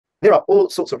There are all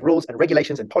sorts of rules and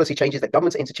regulations and policy changes that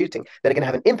governments are instituting that are going to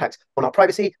have an impact on our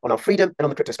privacy, on our freedom, and on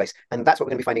the crypto space. And that's what we're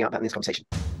going to be finding out about in this conversation.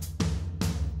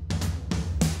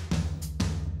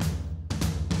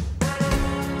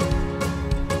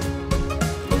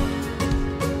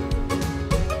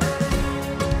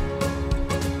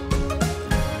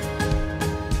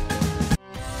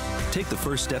 Take the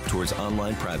first step towards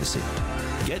online privacy.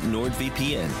 Get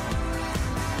NordVPN.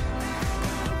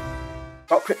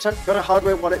 Got crypto? Got a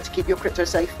hardware wallet to keep your crypto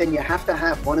safe? Then you have to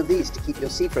have one of these to keep your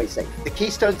seed phrase safe. The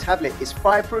Keystone tablet is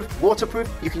fireproof, waterproof.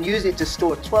 You can use it to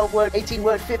store 12-word,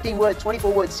 18-word, 15-word,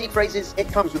 24-word seed phrases. It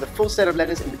comes with a full set of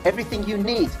letters and everything you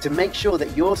need to make sure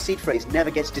that your seed phrase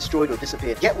never gets destroyed or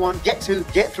disappeared. Get one, get two,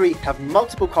 get three, have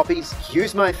multiple copies.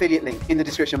 Use my affiliate link in the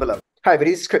description below. Hi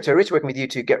everybody, this is Crypto Rich, working with you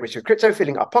to get rich with crypto,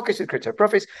 filling our pockets with crypto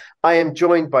profits. I am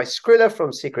joined by Skrillah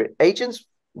from Secret Agents,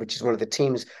 which is one of the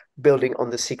teams building on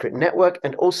the Secret Network,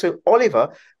 and also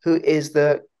Oliver, who is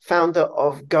the founder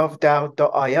of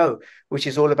govdao.io, which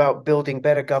is all about building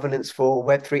better governance for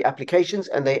Web3 applications,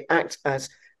 and they act as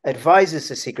advisors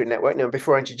to Secret Network. Now,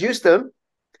 before I introduce them,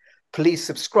 please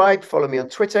subscribe, follow me on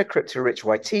Twitter,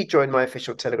 CryptoRichYT, join my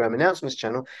official Telegram announcements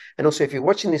channel. And also, if you're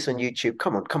watching this on YouTube,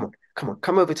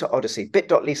 come over to Odyssey,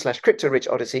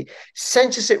 bit.ly/CryptoRichOdyssey,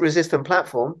 censorship-resistant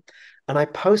platform, and I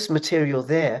post material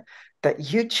there that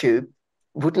YouTube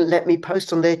wouldn't let me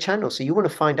post on their channel. So you want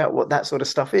to find out what that sort of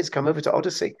stuff is, come over to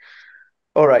Odyssey.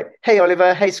 All right. Hey,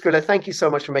 Oliver. Hey, Skrillah. Thank you so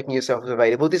much for making yourself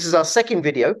available. This is our second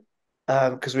video,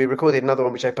 because we recorded another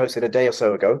one, which I posted a day or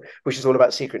so ago, which is all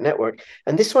about Secret Network.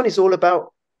 And this one is all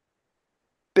about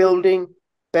building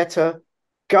better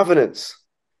governance.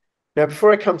 Now,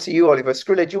 before I come to you, Oliver,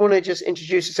 Skrillah, do you want to just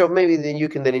introduce yourself? Maybe then you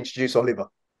can then introduce Oliver.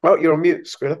 Oh, you're on mute,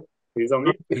 Skrillah. He's on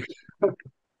mute.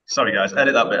 Sorry, guys.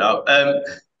 Edit that bit out.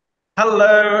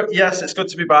 Hello. Yes, it's good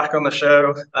to be back on the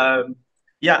show.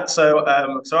 So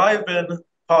I've been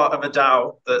part of a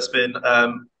DAO that's been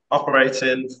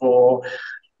operating for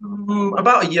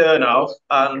about a year now,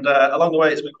 and along the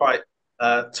way it's been quite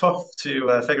tough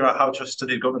to figure out how just to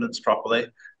do governance properly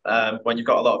when you've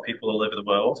got a lot of people all over the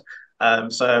world.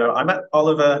 So I met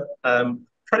Oliver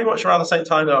pretty much around the same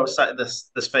time that I was setting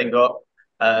this thing up,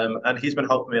 and he's been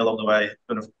helping me along the way.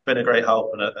 Been a great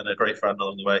help and a great friend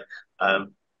along the way.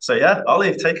 So yeah,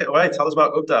 Ollie, take it away. Tell us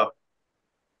about GovDAO.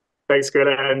 Thanks,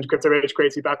 Skrillah, and Crypto Rich,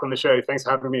 great to be back on the show. Thanks for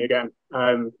having me again.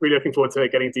 Really looking forward to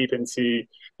getting deep into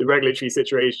the regulatory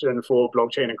situation for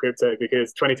blockchain and crypto,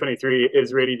 because 2023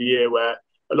 is really the year where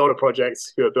a lot of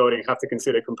projects who are building have to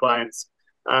consider compliance,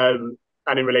 and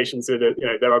in relation to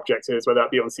their objectives, whether that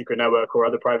be on Secret Network or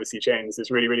other privacy chains, it's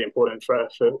really, really important for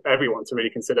everyone to really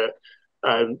consider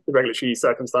the regulatory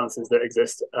circumstances that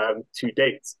exist to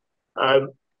date.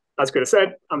 As Skrillah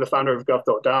said, I'm the founder of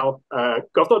gov.dao.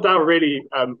 Gov.dao really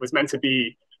was meant to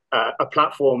be a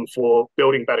platform for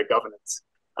building better governance.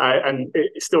 And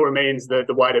it still remains the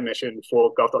wider mission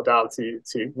for gov.dao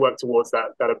to work towards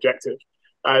that objective.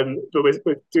 But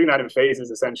we're doing that in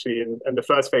phases, essentially. And the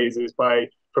first phase is by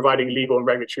providing legal and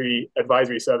regulatory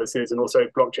advisory services and also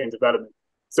blockchain development.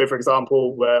 So, for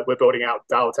example, we're building out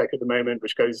DAO tech at the moment,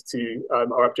 which goes to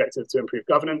our objective to improve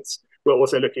governance. We're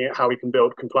also looking at how we can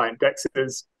build compliant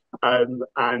DEXs,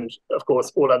 and of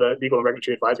course, all other legal and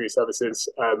regulatory advisory services,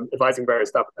 advising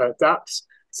various dApps,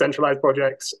 centralized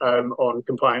projects on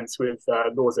compliance with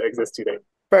laws that exist today.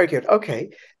 Very good. Okay.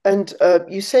 And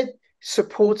you said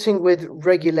supporting with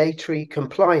regulatory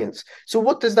compliance. So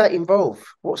what does that involve?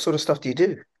 What sort of stuff do you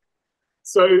do?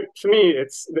 So for me,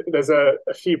 there's a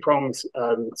few prongs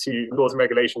to laws and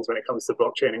regulations when it comes to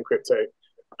blockchain and crypto.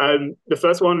 The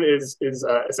first one is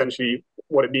essentially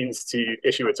what it means to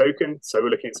issue a token. So we're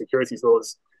looking at securities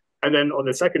laws. And then on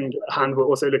the second hand, we're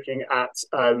also looking at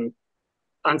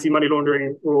anti-money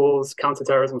laundering rules,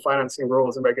 counterterrorism financing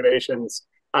rules and regulations.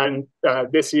 And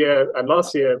this year and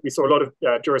last year, we saw a lot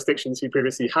of jurisdictions who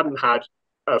previously hadn't had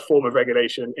a form of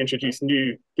regulation introduce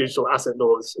new digital asset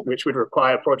laws, which would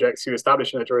require projects who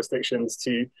establish in their jurisdictions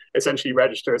to essentially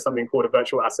register as something called a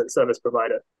virtual asset service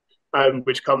provider.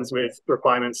 Which comes with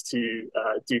requirements to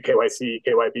do KYC,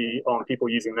 KYB on people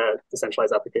using their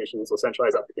decentralized applications or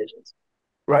centralized applications.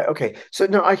 Right. Okay. So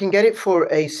now I can get it for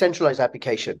a centralized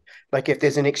application, like if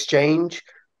there's an exchange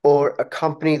or a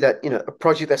company that, a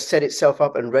project that set itself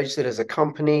up and registered as a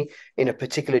company in a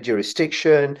particular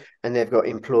jurisdiction, and they've got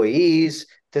employees,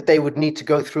 that they would need to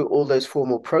go through all those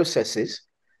formal processes.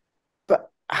 But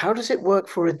how does it work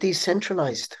for a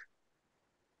decentralized?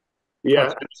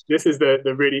 Yeah, this is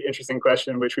the really interesting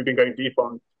question, which we've been going deep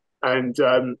on. And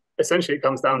essentially, it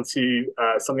comes down to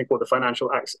something called the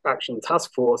Financial Action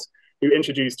Task Force, who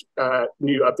introduced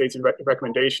new updated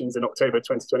recommendations in October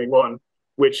 2021,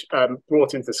 which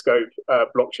brought into scope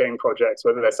blockchain projects,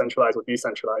 whether they're centralized or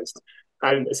decentralized,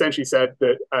 and essentially said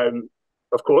that,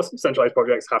 of course, centralized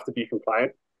projects have to be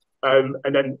compliant, and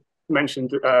then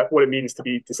mentioned what it means to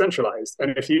be decentralized.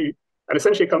 And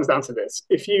essentially it comes down to this: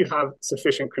 if you have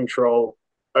sufficient control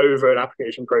over an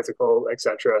application protocol,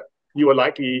 etc., you are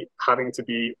likely having to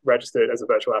be registered as a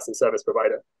virtual asset service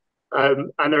provider.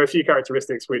 And there are a few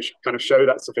characteristics which kind of show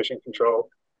that sufficient control,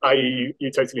 i.e.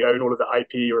 you totally own all of the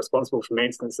IP, you're responsible for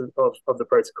maintenance of the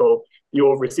protocol,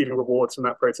 you're receiving rewards from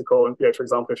that protocol. And, for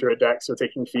example, if you're a DEX, you're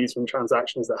taking fees from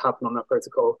transactions that happen on that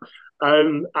protocol.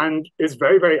 And it's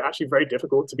actually very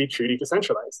difficult to be truly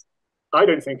decentralized. I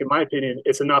don't think, in my opinion,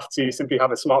 it's enough to simply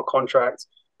have a smart contract,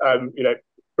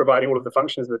 providing all of the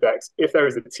functions of the DEX. If there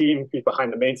is a team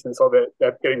behind the maintenance of it,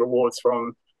 they're getting rewards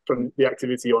from the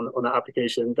activity on that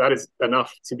application, that is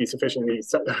enough to be sufficiently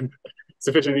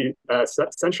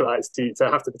centralized to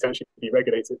have to potentially be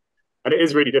regulated. And it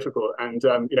is really difficult. And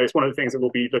it's one of the things that we'll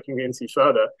be looking into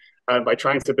further by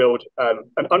trying to build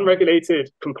an unregulated,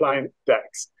 compliant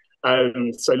DEX.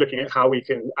 So looking at how we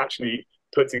can actually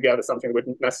put together something that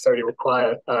wouldn't necessarily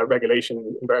require regulation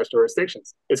in various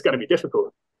jurisdictions. It's going to be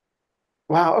difficult.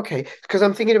 Wow, okay. Because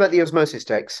I'm thinking about the Osmosis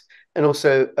DEX and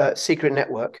also Secret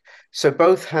Network. So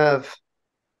both have,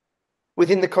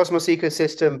 within the Cosmos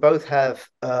ecosystem, both have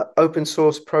open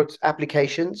source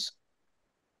applications.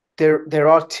 There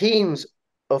are teams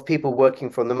of people working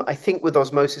from them. I think with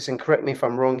Osmosis, and correct me if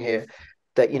I'm wrong here,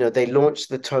 that they launched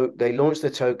the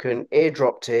token,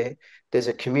 airdropped it. There's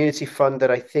a community fund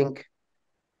that I think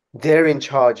they're in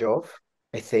charge of.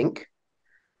 I think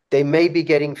they may be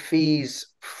getting fees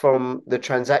from the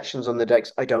transactions on the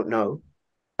DEX. I don't know.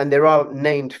 And there are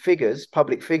named figures,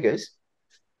 public figures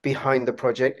behind the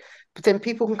project. But then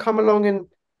people can come along and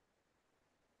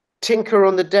tinker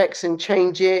on the DEX and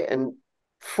change it and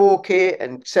fork it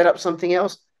and set up something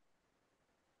else.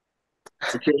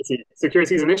 Security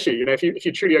is an issue. If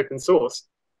you're truly open source,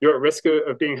 you're at risk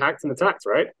of being hacked and attacked,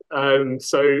 right?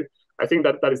 So I think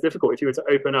that is difficult. If you were to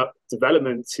open up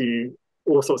development to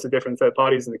all sorts of different third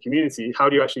parties in the community, how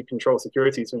do you actually control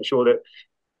security to ensure that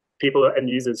people and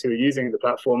users who are using the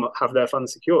platform have their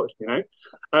funds secured?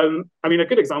 A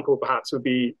good example perhaps would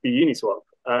be Uniswap.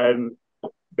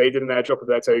 They did an airdrop of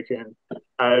their token.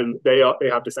 They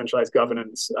have decentralized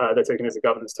governance. Their token is a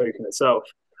governance token itself.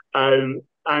 And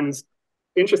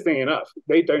interestingly enough,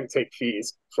 they don't take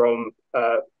fees from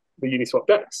the Uniswap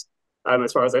DEX,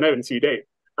 as far as I know, to date.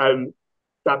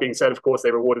 That being said, of course, they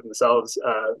rewarded themselves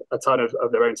a ton of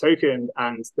their own token,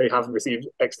 and they have received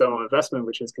external investment,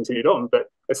 which has continued on. But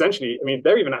essentially,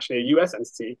 they're even actually a US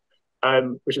entity,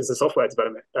 which is a software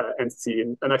development entity.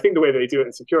 And I think the way that they do it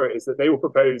and secure it is that they will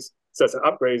propose certain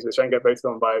upgrades, which then get voted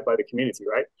on by the community,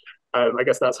 right? I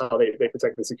guess that's how they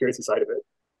protect the security side of it.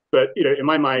 But, in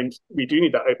my mind, we do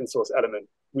need that open source element.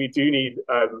 We do need,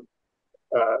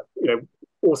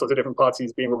 all sorts of different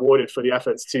parties being rewarded for the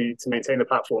efforts to maintain the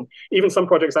platform. Even some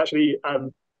projects actually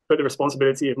put the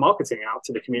responsibility of marketing out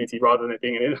to the community rather than it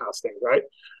being an in-house thing, right?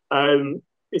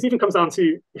 It even comes down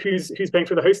to who's paying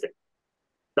for the hosting.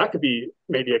 That could be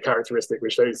maybe a characteristic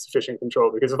which shows sufficient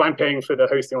control, because if I'm paying for the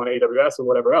hosting on AWS or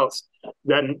whatever else,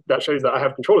 then that shows that I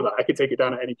have control of that. I could take it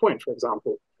down at any point, for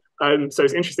example. So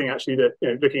it's interesting actually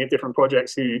that looking at different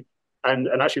projects and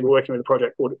actually we're working with a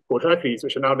project called Hercules,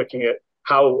 which are now looking at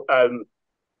how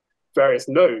various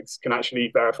nodes can actually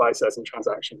verify certain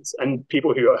transactions, and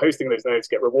people who are hosting those nodes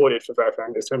get rewarded for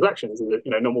verifying those transactions in the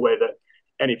normal way that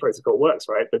any protocol works,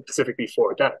 right? But specifically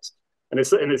for a DEX. And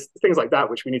it's things like that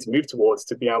which we need to move towards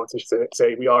to be able to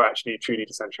say we are actually truly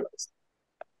decentralized.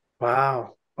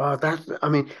 Wow. I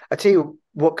tell you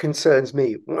what concerns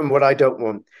me and what I don't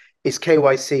want is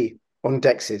KYC on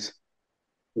DEXs.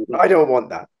 Mm-hmm. I don't want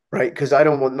that, right? Because I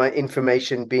don't want my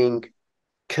information being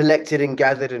collected and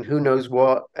gathered and who knows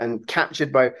what and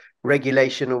captured by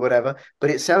regulation or whatever. But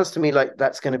it sounds to me like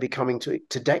that's going to be coming to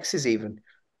DEXs even.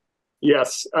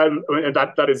 Yes, and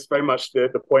that is very much the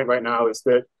point right now, is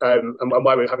that and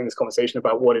why we're having this conversation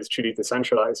about what is truly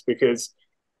decentralized, because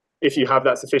if you have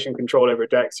that sufficient control over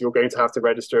DEX, you're going to have to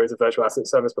register as a virtual asset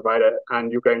service provider,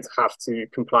 and you're going to have to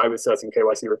comply with certain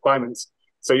KYC requirements.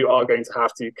 So you are going to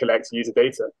have to collect user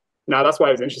data. Now, that's why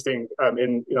it was interesting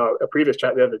in a previous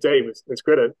chat the other day with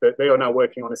Skrillah, that they are now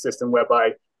working on a system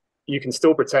whereby you can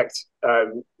still protect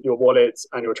your wallet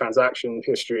and your transaction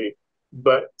history,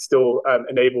 but still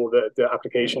enable the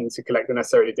application to collect the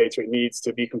necessary data it needs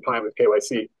to be compliant with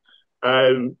KYC.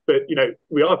 But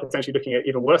we are potentially looking at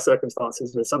even worse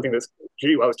circumstances with something that's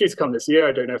was due to come this year.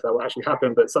 I don't know if that will actually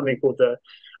happen, but something called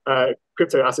the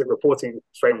crypto asset reporting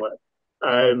framework,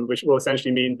 which will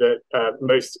essentially mean that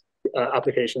most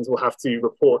applications will have to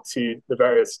report to the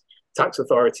various tax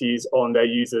authorities on their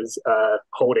users'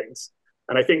 holdings.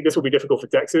 And I think this will be difficult for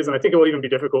DEXs, and I think it will even be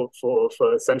difficult for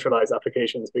centralized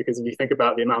applications, because if you think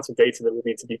about the amount of data that would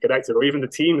need to be collected, or even the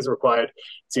teams required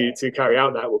to carry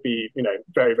out that, will be, you know,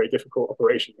 very, very difficult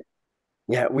operationally.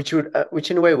 Yeah, which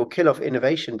in a way will kill off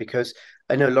innovation, because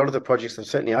I know a lot of the projects that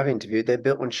certainly I've interviewed, they're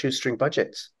built on shoestring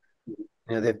budgets. You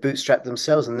know, they've bootstrapped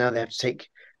themselves, and now they have to take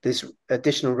this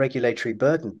additional regulatory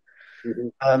burden.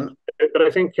 But I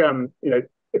think, you know,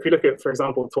 if you look at, for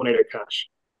example, Tornado Cash,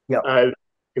 yeah,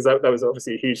 because that was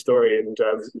obviously a huge story, and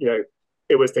you know,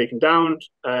 it was taken down,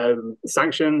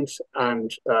 sanctioned,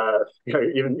 and you know,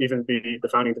 even the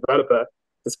founding developer,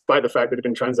 despite the fact that it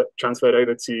had been transferred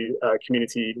over to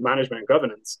community management and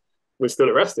governance, was still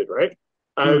arrested, right?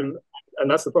 And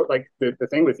that's the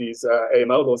thing with these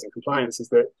AML laws and compliance is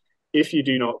that if you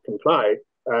do not comply,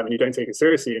 and you don't take it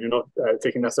seriously, and you're not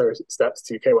taking necessary steps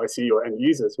to KYC your end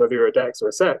users, whether you're a DEX or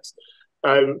a SEX,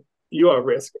 you are at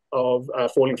risk of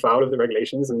falling foul of the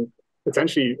regulations and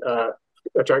potentially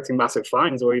attracting massive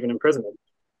fines or even imprisonment.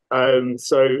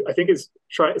 So I think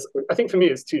I think for me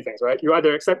it's two things, right? You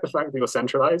either accept the fact that you're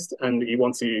centralized and you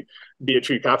want to be a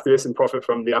true capitalist and profit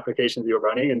from the applications that you're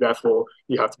running, and therefore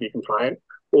you have to be compliant,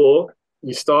 or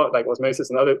you start, like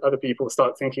Osmosis and other people,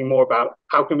 start thinking more about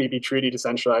how can we be truly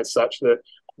decentralized such that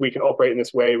we can operate in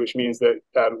this way, which means that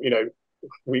you know,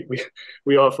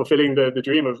 we are fulfilling the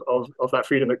dream of that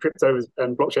freedom that crypto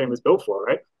and blockchain was built for,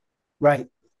 right?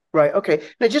 Right. Okay.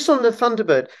 Now, just on the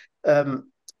Thunderbird,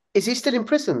 is he still in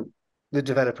prison? The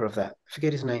developer of that, I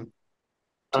forget his name.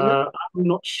 I'm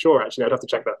not sure, actually. I'd have to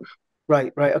check that.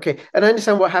 Right. Okay. And I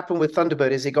understand what happened with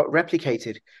Thunderbird is it got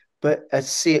replicated, but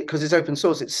because it's open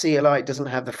source, it's CLI, it doesn't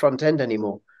have the front end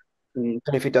anymore. I don't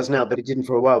know if it does now, but it didn't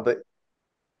for a while. But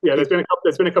yeah, there's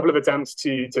been a couple of attempts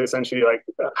to essentially like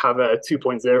have a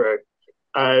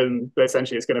 2.0, but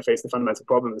essentially it's going to face the fundamental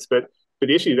problems. But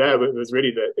the issue there was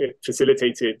really that it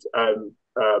facilitated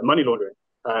money laundering,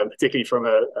 particularly from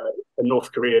a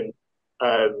North Korean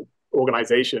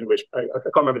organization, which I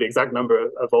can't remember the exact number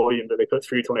of volume that they put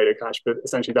through Tornado Cash, but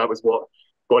essentially that was what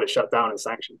got it shut down and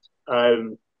sanctioned.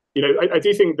 You know, I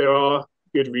do think there are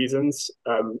good reasons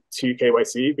to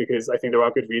KYC, because I think there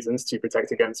are good reasons to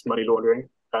protect against money laundering,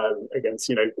 against,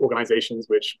 you know, organizations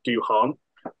which do harm.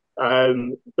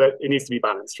 But it needs to be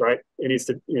balanced, right? It needs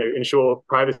to, you know, ensure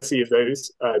privacy of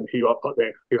those who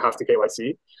have to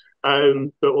KYC,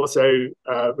 but also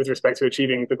with respect to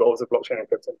achieving the goals of blockchain and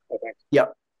crypto, I think.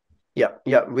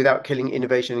 Yeah, without killing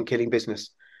innovation and killing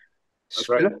business. That's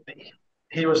right.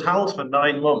 He was held for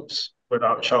 9 months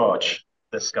without charge,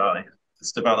 this guy,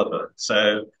 this developer.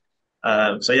 So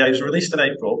yeah, he was released in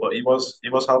April, but he was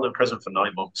held in prison for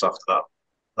 9 months after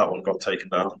that one got taken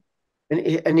down.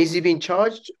 And is he being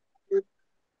charged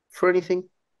for anything?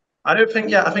 I don't think.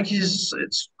 Yeah, I think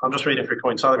I'm just reading through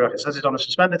Cointelegraph. It says he's on a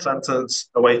suspended sentence,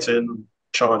 awaiting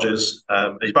charges.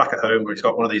 He's back at home, where he's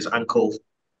got one of these ankle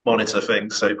monitor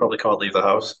things, so he probably can't leave the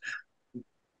house.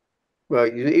 Well,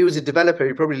 he was a developer.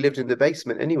 He probably lived in the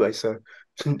basement anyway, so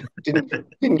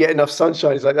didn't get enough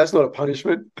sunshine. He's like, that's not a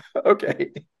punishment.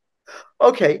 Okay,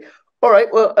 all right.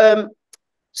 Well,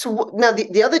 so now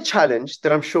the other challenge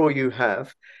that I'm sure you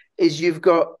have is you've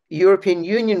got European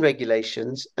Union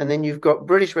regulations, and then you've got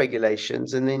British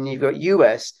regulations, and then you've got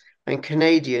US and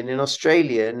Canadian and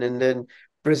Australian, and then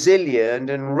Brazilian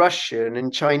and Russian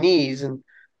and Chinese. And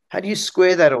how do you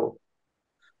square that all?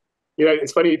 You know,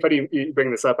 it's funny you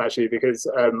bring this up, actually, because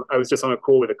I was just on a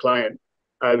call with a client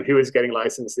who is getting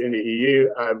licensed in the EU,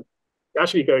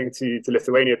 actually going to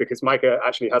Lithuania, because MiCA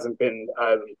actually hasn't been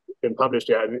published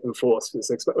yet and enforced.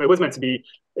 It was meant to be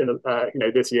in you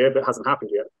know, this year, but hasn't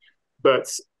happened yet.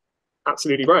 But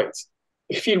absolutely right.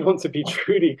 If you want to be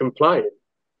truly compliant,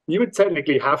 you would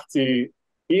technically have to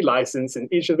be licensed in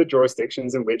each of the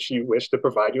jurisdictions in which you wish to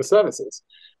provide your services.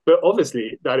 But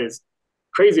obviously, that is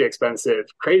crazy expensive,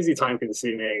 crazy time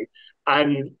consuming,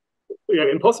 and, you know,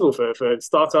 impossible for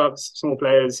startups, small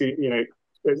players who, you know,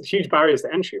 there's huge barriers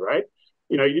to entry, right?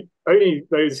 You know, only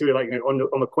those who are, like, you know,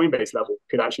 on the Coinbase level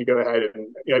could actually go ahead and,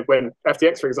 you know, when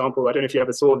FTX, for example, I don't know if you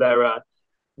ever saw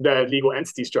their legal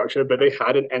entity structure, but they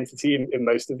had an entity in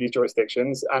most of these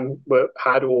jurisdictions and were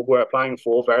applying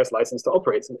for various licenses to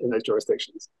operate in those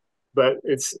jurisdictions. But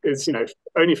it's you know,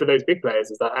 only for those big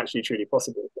players is that actually truly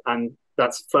possible, and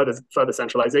that's further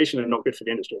centralization and not good for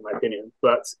the industry, in my opinion.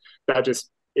 But that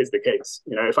just is the case.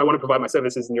 You know, if I want to provide my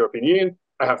services in the European Union,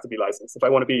 I have to be licensed. If I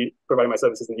want to be providing my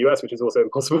services in the US, which is also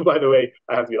impossible, by the way,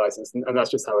 I have to be licensed, and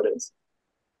that's just how it is.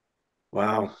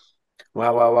 Wow.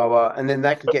 Wow, wow, wow, wow. And then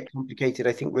that could get complicated,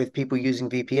 I think, with people using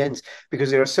VPNs,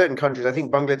 because there are certain countries, I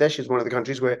think Bangladesh is one of the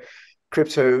countries where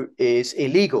crypto is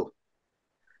illegal.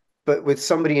 But with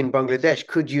somebody in Bangladesh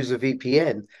could use a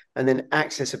VPN and then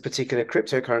access a particular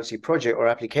cryptocurrency project or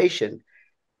application,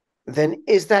 then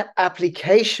is that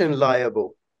application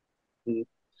liable? Mm.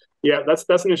 Yeah, that's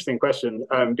an interesting question,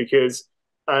 because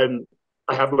um,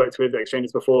 I have worked with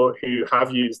exchanges before who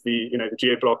have used the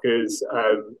geo blockers,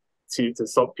 to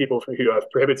stop people who are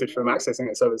prohibited from accessing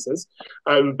their services.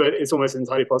 But it's almost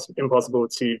entirely impossible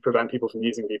to prevent people from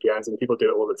using VPNs, and people do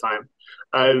it all the time.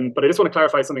 But I just want to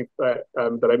clarify something that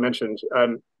I mentioned.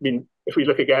 I mean, if we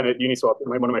look again at Uniswap,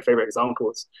 one of my favorite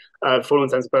examples, for all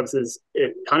intents and purposes,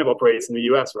 it kind of operates in the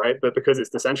US, right? But because it's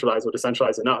decentralized or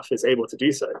decentralized enough, it's able to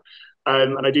do so.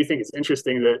 And I do think it's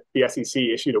interesting that the SEC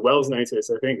issued a Wells notice,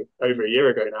 I think, over a year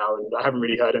ago now, and I haven't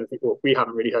really heard anything, well, we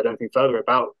haven't really heard anything further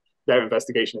about their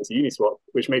investigation into Uniswap,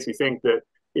 which makes me think that,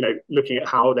 looking at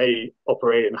how they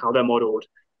operate and how they're modeled,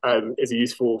 is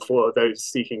useful for those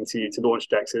seeking to launch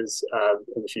DEXs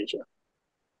in the future.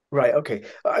 Right. Okay.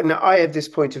 Now I have this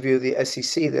point of view of the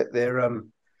SEC that they're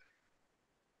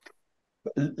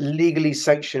legally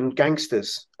sanctioned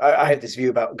gangsters. I have this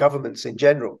view about governments in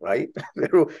general, right?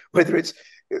 Whether it's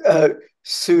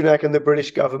Sunak and the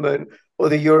British government, or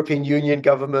the European Union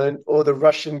government, or the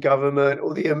Russian government,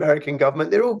 or the American government,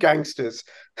 they're all gangsters,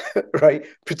 right?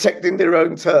 Protecting their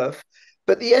own turf.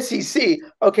 But the SEC,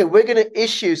 okay, we're going to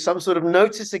issue some sort of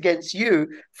notice against you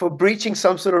for breaching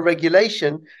some sort of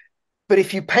regulation, but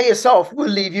if you pay us off, we'll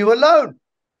leave you alone.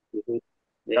 Mm-hmm.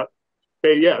 Yeah.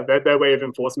 Yeah, their way of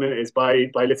enforcement is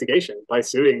by litigation, by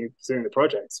suing the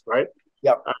projects, right?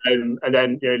 Yeah. And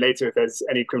then later, if there's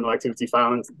any criminal activity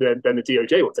found, then the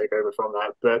DOJ will take over from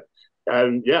that. But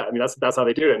yeah, I mean that's how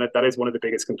they do it, and that is one of the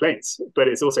biggest complaints. But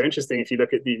it's also interesting if you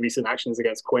look at the recent actions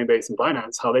against Coinbase and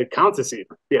Binance, how they've countersued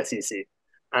the SEC,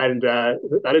 and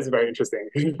that is very interesting.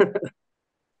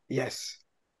 Yes.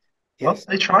 Well, Yes.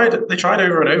 they tried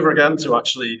over and over again to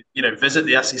actually, visit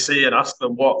the SEC and ask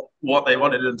them what they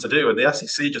wanted them to do, and the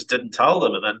SEC just didn't tell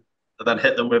them, and then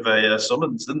hit them with a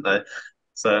summons, didn't they?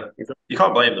 So you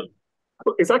can't blame them.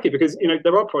 Exactly, because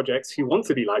there are projects who want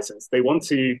to be licensed. They want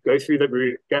to go through the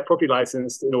route, get properly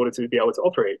licensed in order to be able to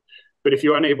operate. But if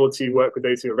you're unable to work with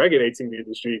those who are regulating the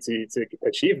industry to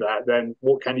achieve that, then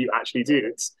what can you actually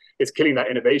do? It's killing that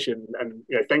innovation. And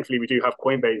thankfully, we do have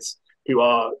Coinbase who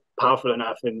are powerful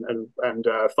enough and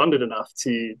funded enough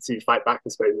to fight back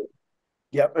this movement.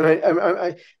 Yeah,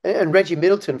 and Reggie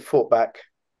Middleton fought back,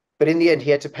 but in the end,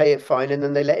 he had to pay a fine, and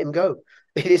then they let him go.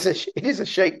 It is a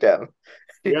shakedown.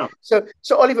 Yeah. So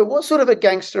Oliver, what sort of a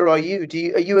gangster are you?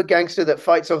 Are you a gangster that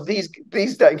fights off these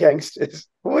gangsters?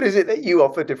 What is it that you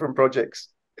offer different projects?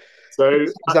 So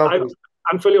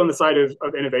I'm fully on the side of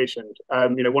innovation.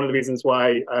 One of the reasons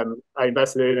why I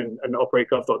invested in and operate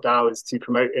Gov.DAO is to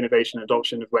promote innovation and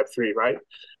adoption of Web3, right?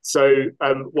 So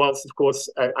whilst, of course,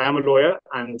 I am a lawyer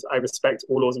and I respect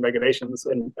all laws and regulations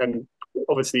and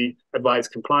obviously advise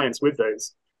compliance with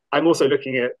those, I'm also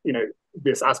looking at,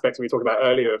 this aspect we talked about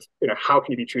earlier of, how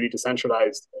can you be truly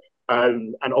decentralized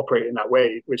and operate in that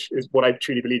way, which is what I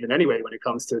truly believe in anyway when it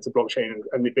comes to blockchain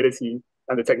and the ability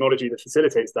and the technology that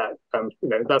facilitates that.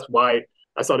 That's why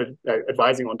I started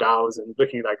advising on DAOs and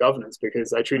looking at that governance,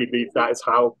 because I truly believe that is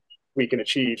how we can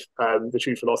achieve the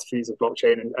true philosophies of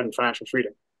blockchain and financial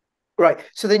freedom. Right.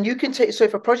 So then you can take, so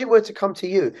if a project were to come to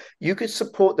you, you could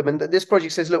support them. And this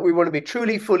project says, look, we want to be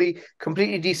truly, fully,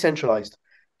 completely decentralized.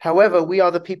 However, we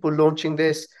are the people launching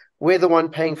this. We're the one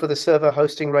paying for the server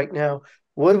hosting right now.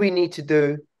 What do we need to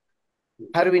do?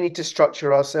 How do we need to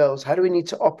structure ourselves? How do we need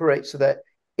to operate so that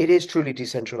it is truly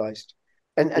decentralized?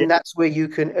 And that's where you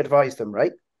can advise them,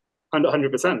 right?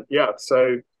 100%. Yeah.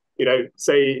 So,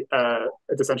 say a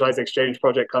decentralized exchange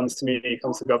project comes to me,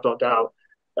 comes to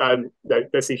gov.dao.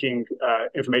 They're seeking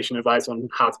information advice on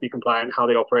how to be compliant, how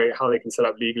they operate, how they can set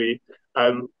up legally.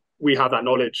 We have that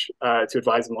knowledge to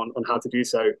advise them on how to do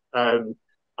so.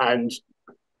 And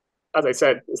as I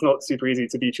said, it's not super easy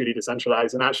to be truly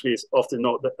decentralized, and actually it's often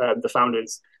not the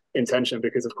founders' intention,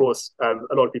 because of course a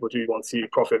lot of people do want to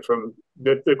profit from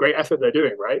the great effort they're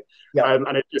doing, right? Yeah.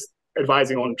 And it's just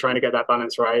advising on trying to get that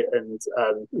balance right, and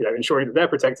ensuring that they're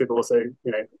protected, but also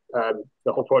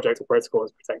the whole project or protocol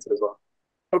is protected as well.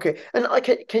 Okay, and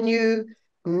can you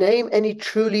name any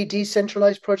truly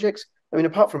decentralized projects? I mean,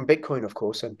 apart from Bitcoin, of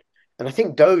course, and I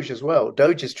think Doge as well.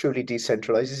 Doge is truly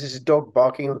decentralized. This is a dog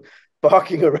barking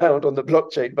around on the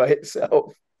blockchain by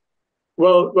itself.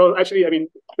 Well, actually, I mean,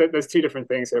 there's two different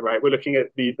things here, right? We're looking at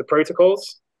the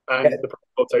protocols and the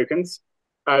protocol tokens,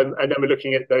 and then we're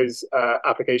looking at those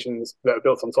applications that are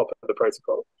built on top of the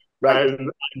protocol. Right.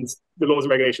 And the laws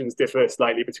and regulations differ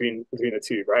slightly between the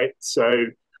two, right? So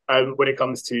when it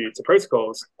comes to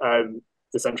protocols,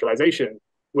 decentralization,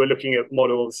 we're looking at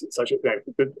models such as,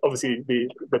 obviously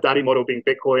the daddy model being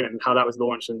Bitcoin and how that was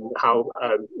launched, and how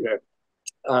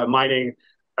mining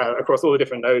across all the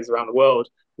different nodes around the world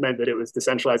meant that it was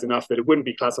decentralized enough that it wouldn't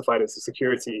be classified as a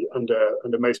security under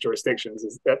most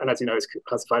jurisdictions, and as you know, it's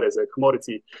classified as a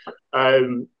commodity.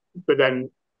 But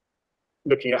then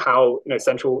looking at how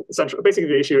central. Basically,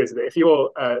 the issue is that if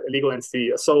you're a legal entity,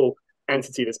 a sole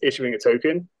entity that's issuing a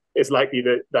token, it's likely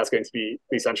that that's going to be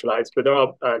decentralized. But there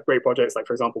are great projects like,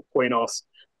 for example, Coinos.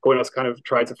 Coinos kind of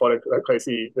tried to follow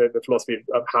closely the philosophy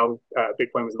of how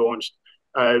Bitcoin was launched.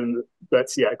 But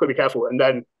yeah, got to be careful. And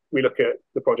then we look at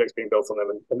the projects being built on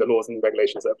them, and the laws and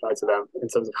regulations that apply to them in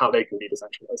terms of how they can be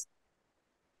decentralized.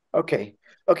 Okay.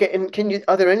 And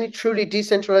are there any truly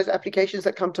decentralized applications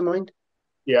that come to mind?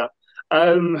 Yeah.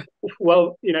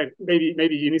 Well,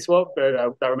 maybe Uniswap,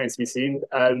 but that remains to be seen.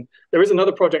 There is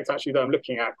another project actually that I'm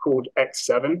looking at called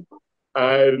X7,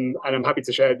 and I'm happy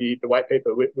to share the white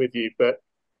paper with you. But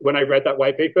when I read that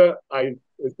white paper,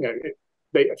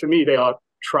 for me, they are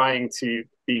trying to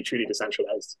be truly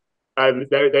decentralized.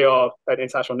 They are an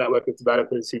international network of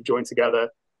developers who've joined together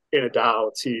in a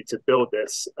DAO to build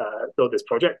this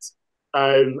project.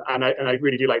 And I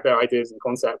really do like their ideas and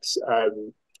concepts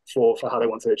for how they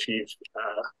want to achieve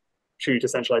true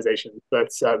decentralization. But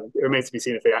it remains to be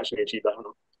seen if they actually achieve that or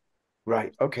not.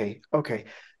 Right. Okay.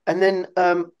 And then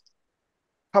a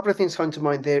couple of things come to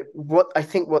mind there. What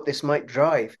this might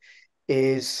drive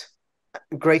is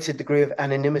a greater degree of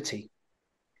anonymity.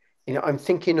 I'm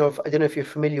thinking of, I don't know if you're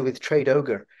familiar with Trade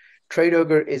Ogre. Trade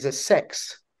Ogre is a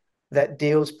SEX that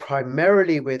deals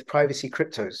primarily with privacy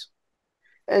cryptos.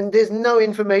 And there's no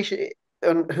information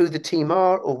on who the team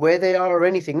are or where they are or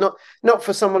anything. Not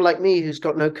for someone like me who's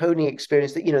got no coding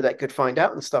experience that could find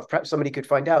out and stuff. Perhaps somebody could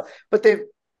find out, but they're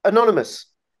anonymous,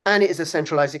 and it is a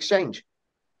centralized exchange,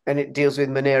 and it deals with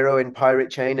Monero and Pirate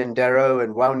Chain and Dero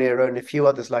and WowNero and a few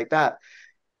others like that.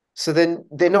 So then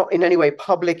they're not in any way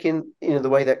public in the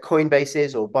way that Coinbase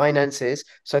is or Binance is.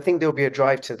 So I think there'll be a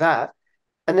drive to that.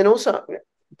 And then also,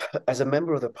 as a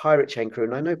member of the Pirate Chain crew,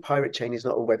 and I know Pirate Chain is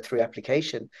not a Web3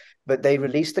 application, but they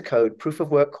released the code, Proof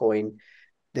of Work Coin.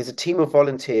 There's a team of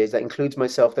volunteers that includes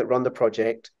myself that run the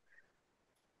project.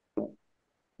 We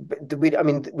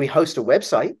host a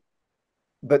website,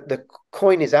 but the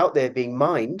coin is out there being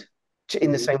mined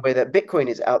in the same way that Bitcoin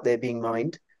is out there being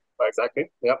mined.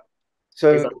 Exactly. Yeah.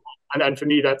 So, exactly. And for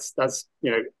me, that's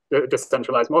the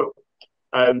decentralized model.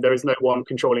 There is no one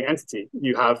controlling entity.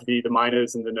 You have the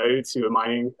miners and the nodes who are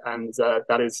mining, and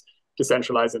that is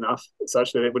decentralized enough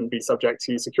such that it wouldn't be subject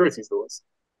to securities laws.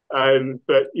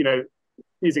 But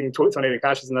using Tornado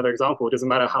Cash as another example, it doesn't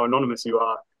matter how anonymous you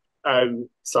are.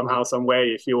 Somehow, some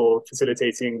way, if you're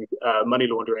facilitating money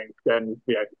laundering, then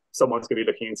someone's going to be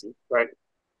looking into you, right?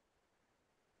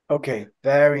 Okay,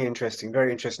 very interesting.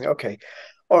 Okay,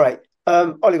 all right.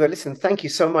 Oliver, listen, thank you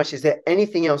so much. Is there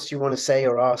anything else you want to say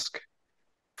or ask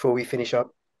before we finish up?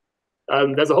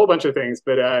 There's a whole bunch of things,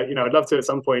 but I'd love to at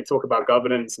some point talk about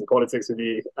governance and politics with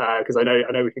you, because I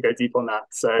know we can go deep on that.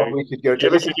 So we could go.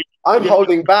 I'm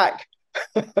holding back.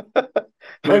 I'm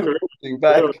holding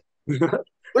back.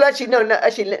 Well, actually, no.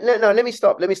 Let me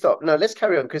stop. No, let's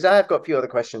carry on, because I have got a few other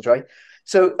questions, right?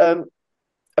 So,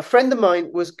 a friend of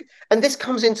mine was, and this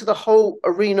comes into the whole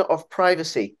arena of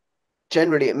privacy.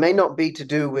 Generally, it may not be to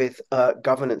do with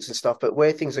governance and stuff, but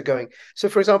where things are going. So,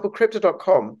 for example,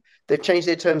 Crypto.com, they've changed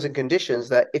their terms and conditions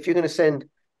that if you're going to send,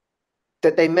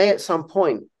 that they may at some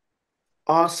point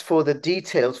ask for the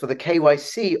details for the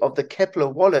KYC of the Kepler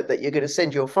wallet that you're going to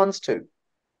send your funds to.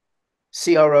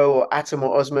 CRO or Atom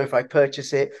or Osmo, if I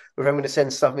purchase it, or if I'm going to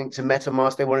send something to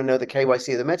MetaMask, they want to know the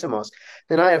KYC of the MetaMask.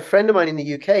 Then I had a friend of mine in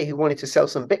the UK who wanted to sell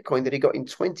some Bitcoin that he got in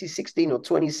 2016 or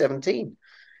 2017.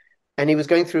 And he was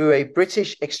going through a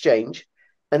British exchange,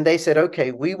 and they said,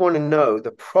 okay, we want to know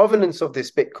the provenance of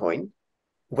this Bitcoin,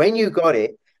 when you got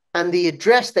it, and the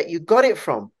address that you got it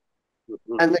from,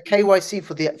 and the KYC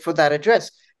for that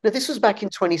address. Now, this was back in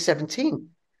 2017.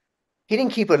 He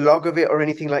didn't keep a log of it or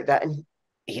anything like that, and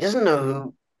he doesn't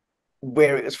know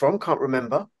where it was from, can't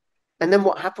remember. And then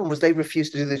what happened was they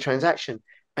refused to do the transaction,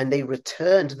 and they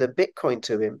returned the Bitcoin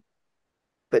to him,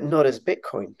 but not as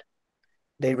Bitcoin.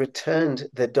 They returned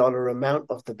the dollar amount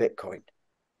of the Bitcoin.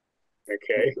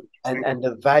 Okay. And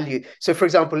the value. So, for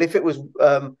example, if it was,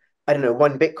 I don't know,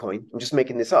 one Bitcoin, I'm just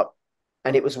making this up,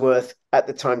 and it was worth at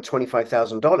the time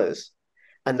 $25,000,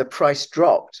 and the price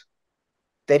dropped,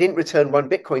 they didn't return one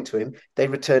Bitcoin to him. They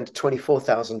returned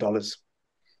 $24,000.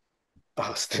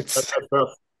 Bastards.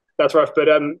 That's rough. But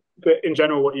in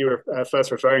general, what you were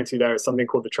first referring to there is something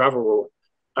called the travel rule,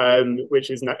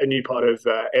 which is a new part of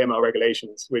AML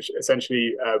regulations, which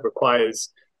essentially requires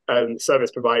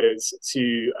service providers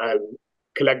to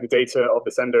collect the data of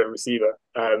the sender and receiver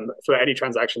for any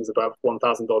transactions above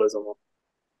 $1,000 or more.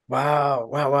 Wow,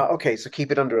 wow, wow. Okay, so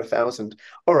keep it under 1,000.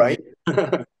 All right.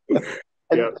 Yeah.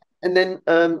 And then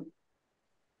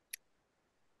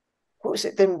what was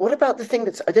it then? What about the thing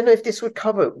that's, I don't know if this would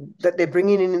cover that they're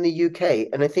bringing in the UK,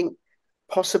 and I think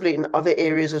possibly in other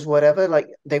areas as whatever, like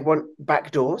they want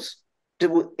backdoors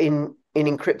in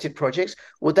encrypted projects.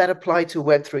 Would that apply to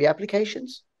Web3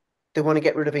 applications? They want to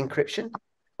get rid of encryption,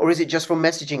 or is it just for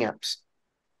messaging apps?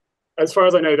 As far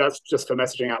as I know, that's just for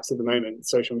messaging apps at the moment,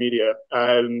 social media.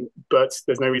 But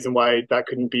there's no reason why that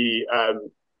couldn't be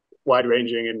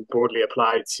wide-ranging and broadly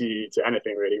applied to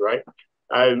anything, really, right?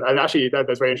 And actually,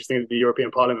 that's very interesting that the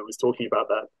European Parliament was talking about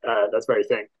that very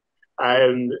thing.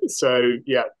 So,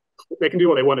 yeah, they can do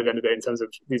what they want at the end of the day in terms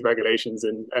of these regulations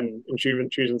and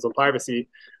intrusions on privacy.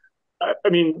 I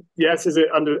mean, yes, is it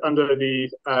under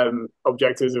the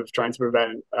objectives of trying to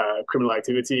prevent criminal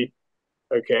activity?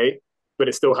 Okay. But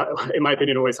it still, in my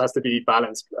opinion, always has to be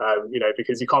balanced,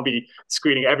 because you can't be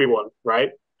screening everyone,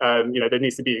 right? There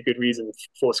needs to be a good reason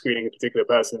for screening a particular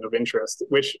person of interest,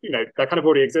 which, that kind of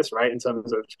already exists, right? In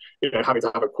terms of, having to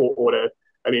have a court order.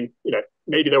 I mean,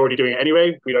 maybe they're already doing it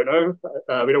anyway. We don't know.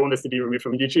 We don't want this to be removed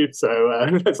from YouTube, so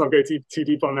let's not go too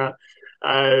deep on that.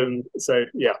 So,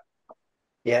 yeah.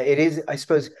 Yeah, it is. I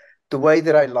suppose the way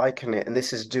that I liken it, and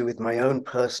this is to do with my own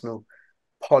personal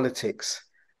politics,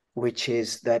 which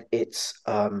is that it's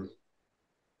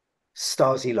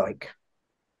Stasi-like.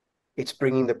 It's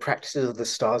bringing the practices of the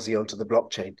Stasi onto the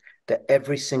blockchain, that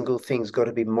every single thing's got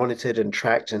to be monitored and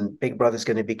tracked, and Big Brother's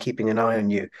going to be keeping an eye on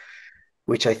you,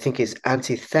 which I think is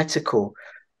antithetical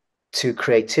to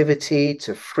creativity,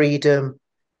 to freedom,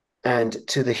 and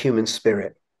to the human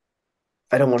spirit.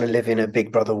 I don't want to live in a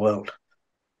Big Brother world.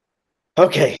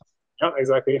 Okay. Yeah,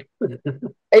 exactly.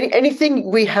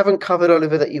 Anything we haven't covered,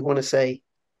 Oliver, that you want to say?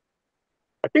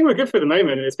 I think we're good for the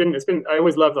moment. It's been. I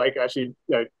always love actually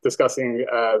discussing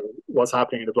what's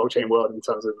happening in the blockchain world in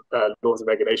terms of laws and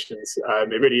regulations.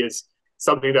 It really is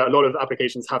something that a lot of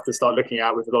applications have to start looking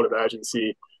at with a lot of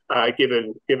urgency,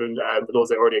 given the laws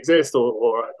that already exist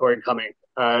or incoming.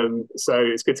 So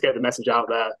it's good to get the message out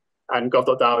there. And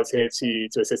Gov.DAO is here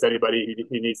to assist anybody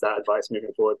who needs that advice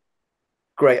moving forward.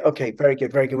 Great. Okay. Very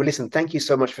good. Very good. Well, listen, thank you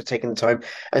so much for taking the time.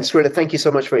 And Skrillah, thank you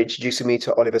so much for introducing me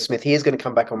to Oliver Smith. He is going to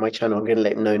come back on my channel. I'm going to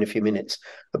let him know in a few minutes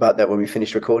about that when we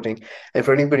finish recording. And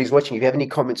for anybody who's watching, if you have any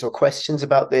comments or questions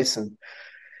about this, and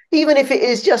even if it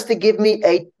is just to give me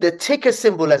the ticker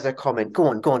symbol as a comment, go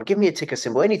on, give me a ticker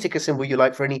symbol, any ticker symbol you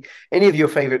like for any of your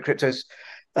favorite cryptos,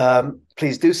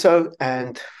 please do so.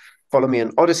 And follow me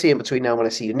on Odyssey. And between now and when I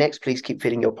see you next, please keep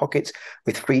filling your pockets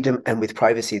with freedom and with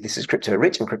privacy. This is Crypto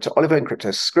Rich and Crypto Oliver and Crypto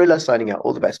Skrillah signing out.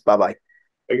 All the best. Bye-bye.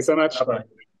 Thank you so much.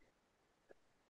 Bye-bye.